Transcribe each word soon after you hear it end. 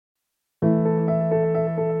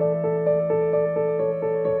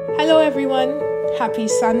Hello everyone, happy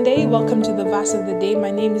Sunday. Welcome to the verse of the day. My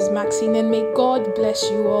name is Maxine and may God bless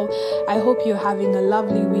you all. I hope you're having a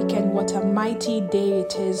lovely weekend. What a mighty day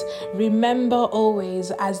it is. Remember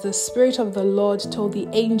always, as the Spirit of the Lord told the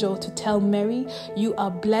angel to tell Mary, you are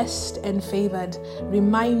blessed and favored.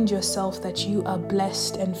 Remind yourself that you are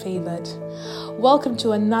blessed and favored. Welcome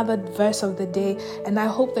to another verse of the day, and I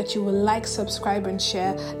hope that you will like, subscribe, and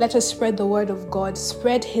share. Let us spread the word of God,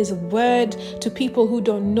 spread His word to people who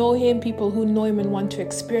don't know Him, people who know Him and want to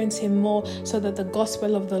experience Him more, so that the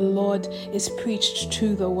gospel of the Lord is preached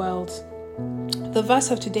to the world. The verse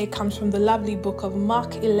of today comes from the lovely book of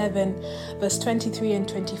Mark 11, verse 23 and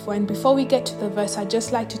 24. And before we get to the verse, I'd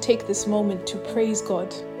just like to take this moment to praise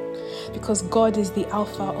God, because God is the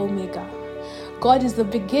Alpha Omega. God is the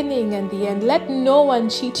beginning and the end. Let no one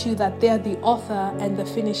cheat you that they are the author and the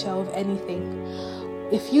finisher of anything.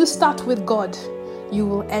 If you start with God, you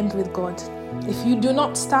will end with God. If you do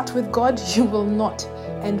not start with God, you will not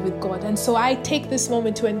end with God. And so I take this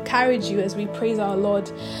moment to encourage you as we praise our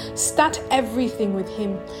Lord. Start everything with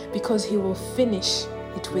Him, because He will finish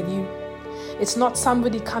it with you. It's not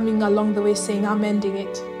somebody coming along the way saying, I'm ending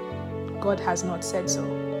it. God has not said so.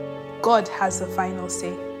 God has the final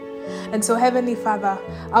say. And so, Heavenly Father,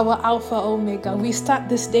 our Alpha Omega, we start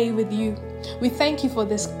this day with you. We thank you for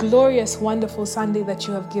this glorious, wonderful Sunday that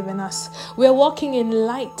you have given us. We are walking in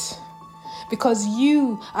light because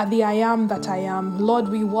you are the I am that I am. Lord,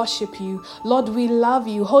 we worship you. Lord, we love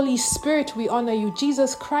you. Holy Spirit, we honor you.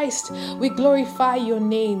 Jesus Christ, we glorify your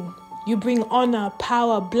name. You bring honor,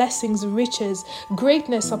 power, blessings, riches,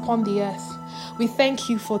 greatness upon the earth. We thank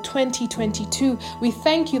you for 2022. We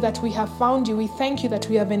thank you that we have found you. We thank you that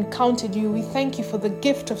we have encountered you. We thank you for the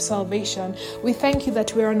gift of salvation. We thank you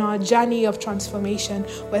that we're on our journey of transformation.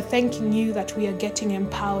 We're thanking you that we are getting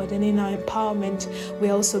empowered, and in our empowerment,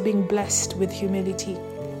 we're also being blessed with humility.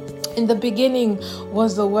 In the beginning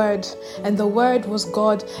was the Word, and the Word was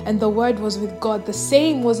God, and the Word was with God. The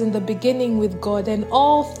same was in the beginning with God, and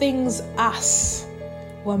all things us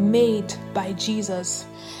were made by Jesus.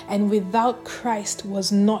 And without Christ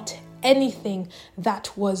was not anything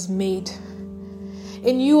that was made.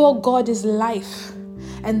 In you, O God, is life,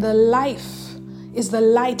 and the life is the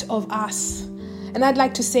light of us. And I'd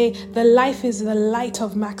like to say the life is the light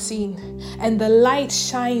of Maxine, and the light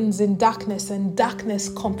shines in darkness, and darkness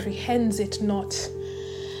comprehends it not.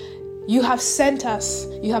 You have sent us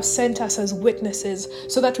as witnesses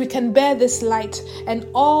so that we can bear this light, and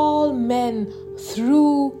all men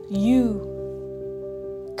through you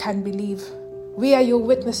can believe. We are your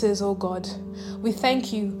witnesses, O God. We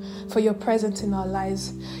thank you for your presence in our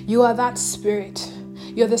lives. You are that Spirit.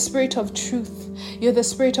 You're the Spirit of truth. You're the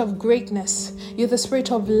Spirit of greatness. You're the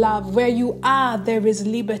Spirit of love. Where you are, there is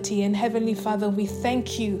liberty. And Heavenly Father, we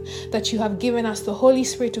thank you that you have given us the Holy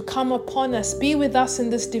Spirit to come upon us, be with us in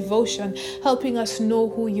this devotion, helping us know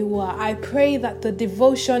who you are. I pray that the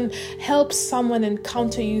devotion helps someone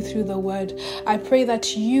encounter you through the word. I pray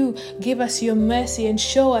that you give us your mercy and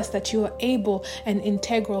show us that you are able and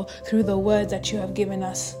integral through the word that you have given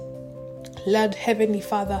us. Lord, Heavenly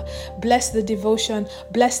Father, bless the devotion,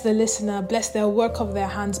 bless the listener, bless their work of their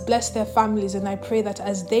hands, bless their families. And I pray that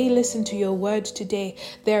as they listen to your word today,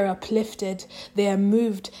 they're uplifted, they are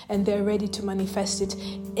moved, and they're ready to manifest it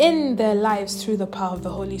in their lives through the power of the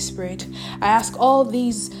Holy Spirit. I ask all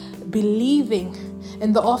these believing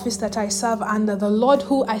in the office that I serve under, the Lord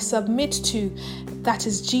who I submit to, that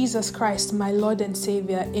is Jesus Christ, my Lord and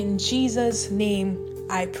Savior. In Jesus' name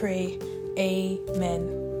I pray.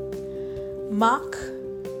 Amen. Mark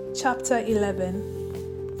chapter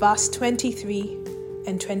 11, verse 23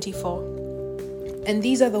 and 24. And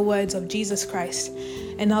these are the words of Jesus Christ,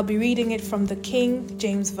 and I'll be reading it from the King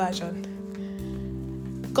James Version.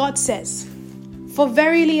 God says, "For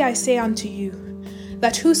verily I say unto you,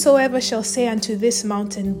 that whosoever shall say unto this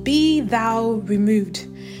mountain, Be thou removed,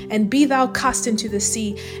 and be thou cast into the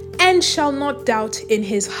sea, and shall not doubt in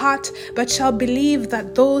his heart, but shall believe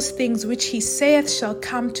that those things which he saith shall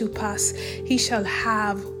come to pass, he shall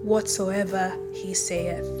have whatsoever he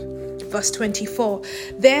saith." Verse 24,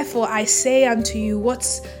 "Therefore I say unto you,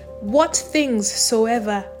 what things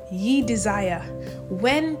soever ye desire,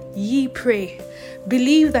 when ye pray,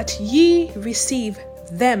 believe that ye receive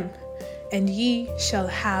them, and ye shall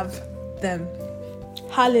have them."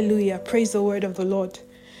 Hallelujah. Praise the word of the Lord.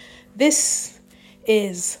 This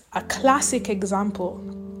is a classic example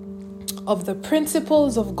of the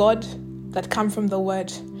principles of God that come from the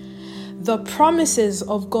word, the promises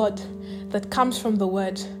of God that comes from the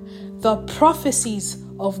word, the prophecies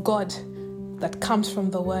of God that comes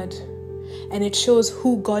from the word. And it shows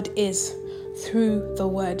who God is through the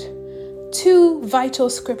word. 2 vital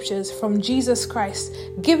scriptures from Jesus Christ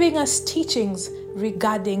giving us teachings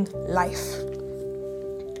regarding life.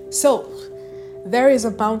 So, there is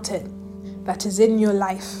a mountain that is in your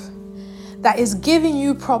life that is giving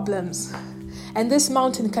you problems. And this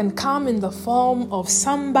mountain can come in the form of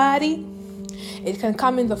somebody. It can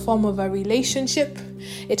come in the form of a relationship.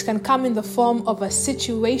 It can come in the form of a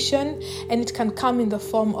situation. And it can come in the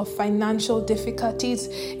form of financial difficulties.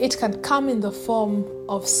 It can come in the form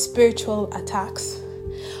of spiritual attacks.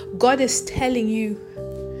 God is telling you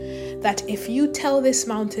that if you tell this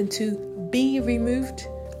mountain to be removed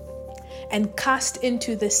and cast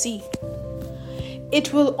into the sea,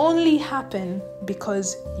 it will only happen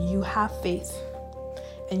because you have faith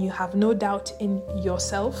and you have no doubt in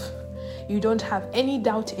yourself. You don't have any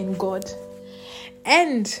doubt in God.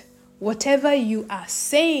 And whatever you are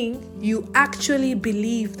saying, you actually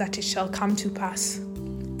believe that it shall come to pass.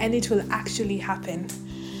 And it will actually happen.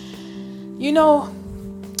 You know,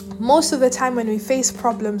 most of the time when we face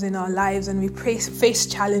problems in our lives and we face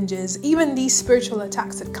challenges, even these spiritual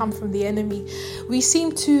attacks that come from the enemy, we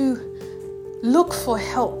seem to look for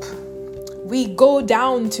help. We go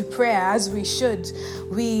down to prayer as we should.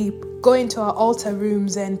 We go into our altar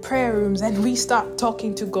rooms and prayer rooms and we start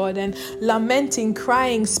talking to God and lamenting,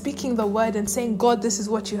 crying, speaking the word and saying, God, this is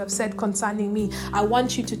what you have said concerning me. I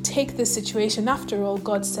want you to take this situation. After all,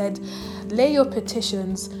 God said, lay your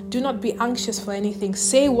petitions. Do not be anxious for anything.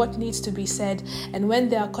 Say what needs to be said. And when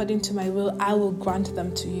they are according to my will, I will grant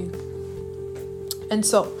them to you. And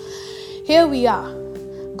so, here we are.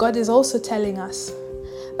 God is also telling us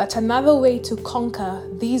that another way to conquer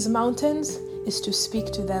these mountains is to speak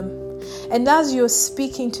to them. And as you're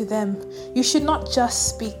speaking to them, you should not just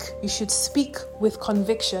speak. You should speak with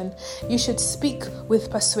conviction. You should speak with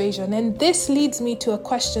persuasion. And this leads me to a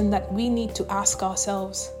question that we need to ask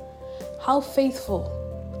ourselves. How faithful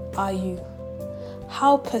are you?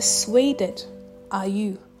 How persuaded are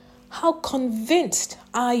you? How convinced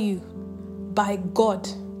are you by God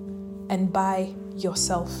and by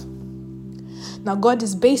yourself? Now, God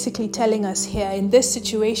is basically telling us here in this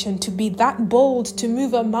situation to be that bold to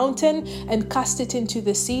move a mountain and cast it into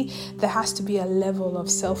the sea. There has to be a level of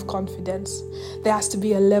self-confidence. There has to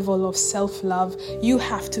be a level of self-love. You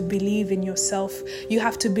have to believe in yourself. You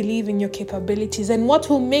have to believe in your capabilities. And what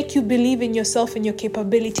will make you believe in yourself and your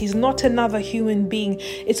capabilities? Not another human being.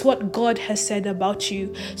 It's what God has said about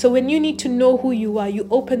you. So when you need to know who you are, you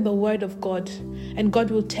open the word of God and God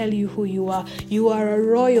will tell you who you are. You are a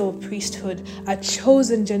royal priesthood, a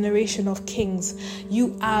chosen generation of kings.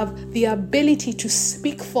 You have the ability to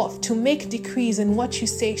speak forth, to make decrees, and what you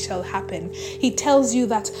say shall happen. He tells you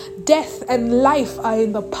that death and life are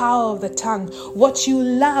in the power of the tongue. What you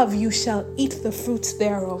love, you shall eat the fruits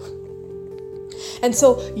thereof. And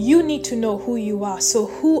so you need to know who you are. So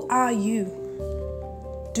who are you?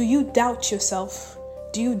 Do you doubt yourself?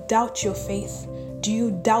 Do you doubt your faith? Do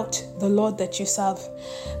you doubt the Lord that you serve?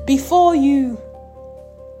 Before you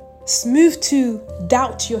move to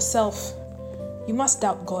doubt yourself, you must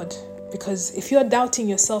doubt God. Because if you're doubting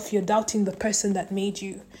yourself, you're doubting the person that made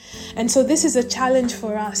you. And so this is a challenge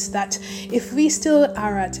for us, that if we still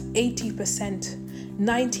are at 80%,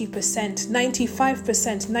 90%,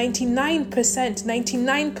 95%, 99%,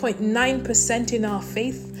 99.9% in our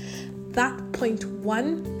faith, that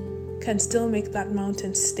 0.1 can still make that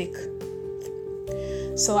mountain stick.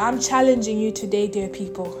 So I'm challenging you today, dear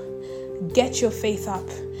people. Get your faith up.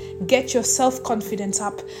 Get your self-confidence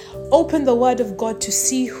up. Open the word of God to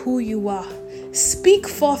see who you are. Speak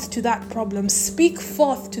forth to that problem. Speak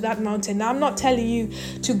forth to that mountain. Now, I'm not telling you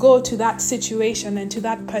to go to that situation and to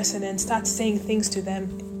that person and start saying things to them.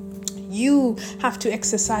 You have to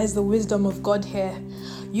exercise the wisdom of God here.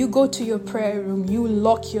 You go to your prayer room, you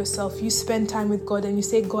lock yourself, you spend time with God and you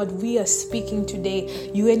say, God, we are speaking today.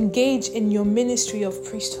 You engage in your ministry of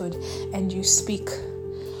priesthood and you speak.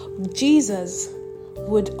 Jesus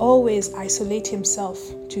would always isolate himself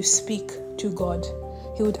to speak to God.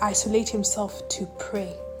 He would isolate himself to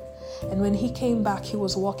pray. And when he came back, he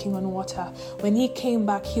was walking on water. When he came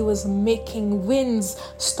back, he was making winds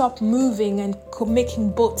stop moving and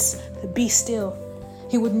making boats be still.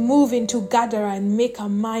 He would move into Gadara and make a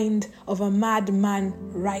mind of a madman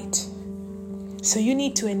right. So you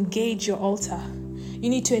need to engage your altar. You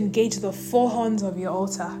need to engage the four horns of your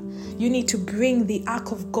altar. You need to bring the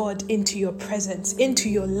ark of God into your presence, into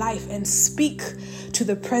your life, and speak to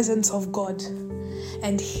the presence of God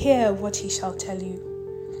and hear what he shall tell you.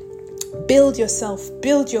 Build yourself,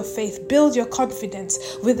 build your faith, build your confidence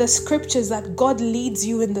with the scriptures that God leads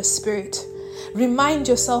you in the spirit. Remind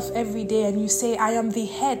yourself every day and you say, I am the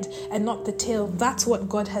head and not the tail. That's what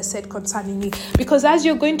God has said concerning me. Because as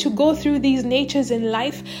you're going to go through these natures in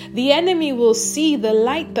life, the enemy will see the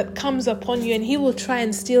light that comes upon you and he will try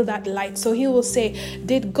and steal that light. So he will say,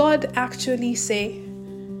 did God actually say?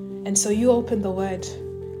 And so you open the word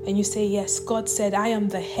and you say, yes, God said, I am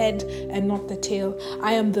the head and not the tail.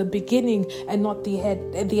 I am the beginning and not the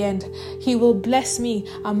end. He will bless me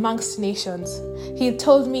amongst nations. He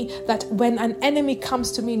told me that when an enemy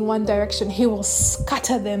comes to me in one direction, he will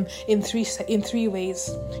scatter them in three ways.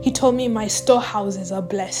 He told me my storehouses are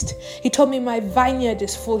blessed. He told me my vineyard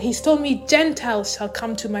is full. He's told me Gentiles shall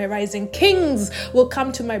come to my rising. Kings will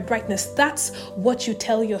come to my brightness. That's what you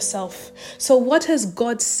tell yourself. So what has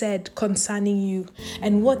God said concerning you?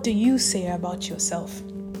 And what do you say about yourself?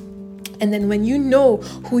 And then when you know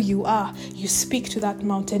who you are, you speak to that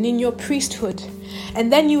mountain in your priesthood.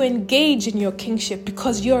 And then you engage in your kingship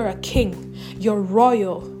because you're a king. You're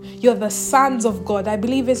royal. You're the sons of God. I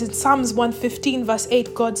believe it's in Psalms 115 verse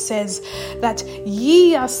 8, God says that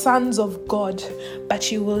ye are sons of God,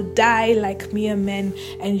 but you will die like mere men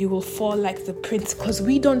and you will fall like the prince. Because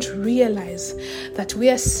we don't realize that we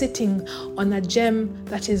are sitting on a gem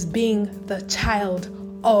that is being the child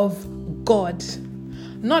of God.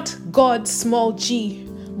 Not God small g,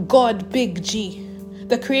 God big G,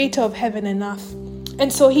 the creator of heaven and earth.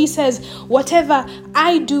 And so he says, whatever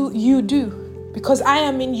I do, you do. Because I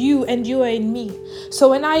am in you and you are in me.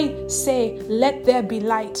 So when I say, let there be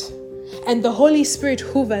light, and the Holy Spirit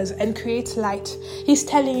hovers and creates light, he's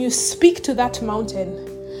telling you, speak to that mountain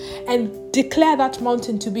and declare that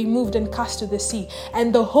mountain to be moved and cast to the sea.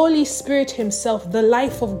 And the Holy Spirit himself, the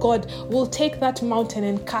life of God, will take that mountain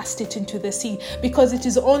and cast it into the sea, because it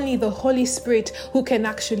is only the Holy Spirit who can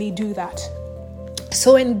actually do that.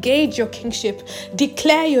 So engage your kingship,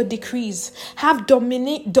 declare your decrees, have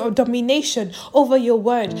domination over your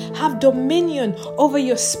word, have dominion over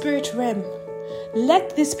your spirit realm.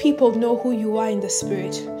 Let these people know who you are in the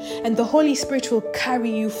spirit, and the Holy Spirit will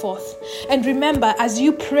carry you forth. And remember, as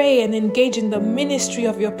you pray and engage in the ministry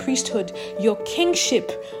of your priesthood, your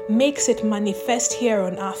kingship makes it manifest here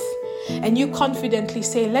on earth. And you confidently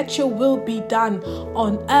say, let your will be done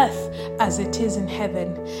on earth as it is in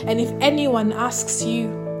heaven. And if anyone asks you,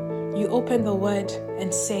 you open the word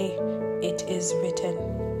and say, it is written.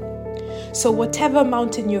 So whatever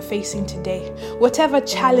mountain you're facing today, whatever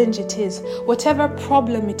challenge it is, whatever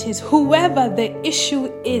problem it is, whoever the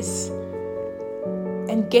issue is,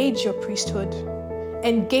 engage your priesthood,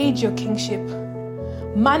 engage your kingship,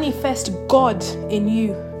 manifest God in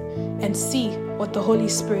you, and see what the Holy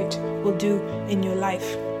Spirit will do in your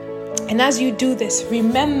life. And as you do this,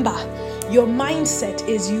 remember, your mindset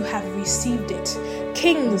is you have received it.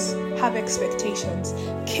 Kings have expectations.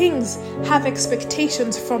 Kings have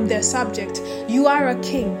expectations from their subject. You are a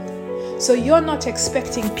king. So you're not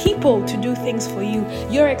expecting people to do things for you.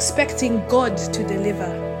 You're expecting God to deliver.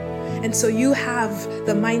 And so you have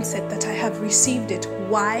the mindset that I have received it.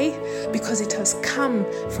 Why? Because it has come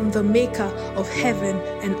from the maker of heaven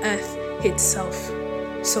and earth itself.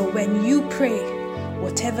 So when you pray,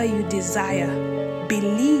 whatever you desire,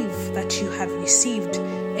 believe that you have received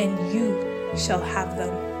and you shall have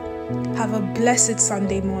them. Have a blessed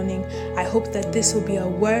Sunday morning. I hope that this will be a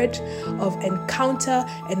word of encounter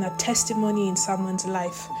and a testimony in someone's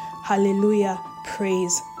life. Hallelujah.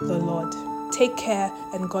 Praise the Lord. Take care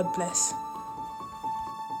and God bless.